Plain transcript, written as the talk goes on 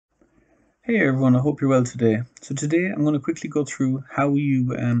Hey everyone, I hope you're well today. So today I'm going to quickly go through how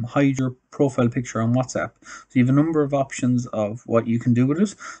you hide your profile picture on WhatsApp. So you have a number of options of what you can do with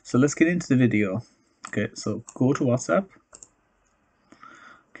it. So let's get into the video. Okay, so go to WhatsApp.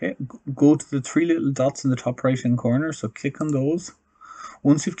 Okay, go to the three little dots in the top right hand corner. So click on those.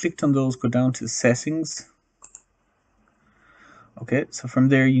 Once you've clicked on those, go down to settings. Okay, so from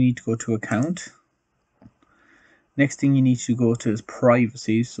there you need to go to account. Next thing you need to go to is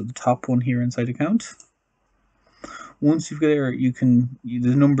privacy. So the top one here inside account. Once you've got there,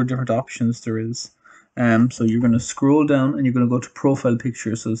 there's a number of different options there is. So you're going to scroll down and you're going to go to profile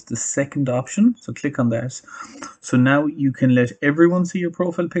picture. So it's the second option. So click on that. So now you can let everyone see your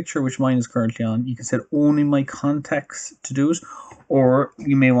profile picture, which mine is currently on. You can set only my contacts to do it, or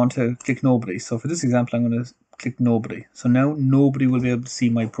you may want to click nobody. So for this example, I'm going to click nobody. So now nobody will be able to see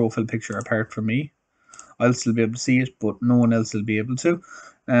my profile picture apart from me. I'll still be able to see it, but no one else will be able to.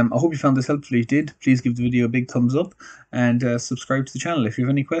 I hope you found this helpful. If you did, please give the video a big thumbs up and subscribe to the channel. If you have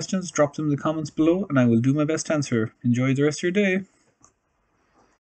any questions, drop them in the comments below and I will do my best to answer. Enjoy the rest of your day.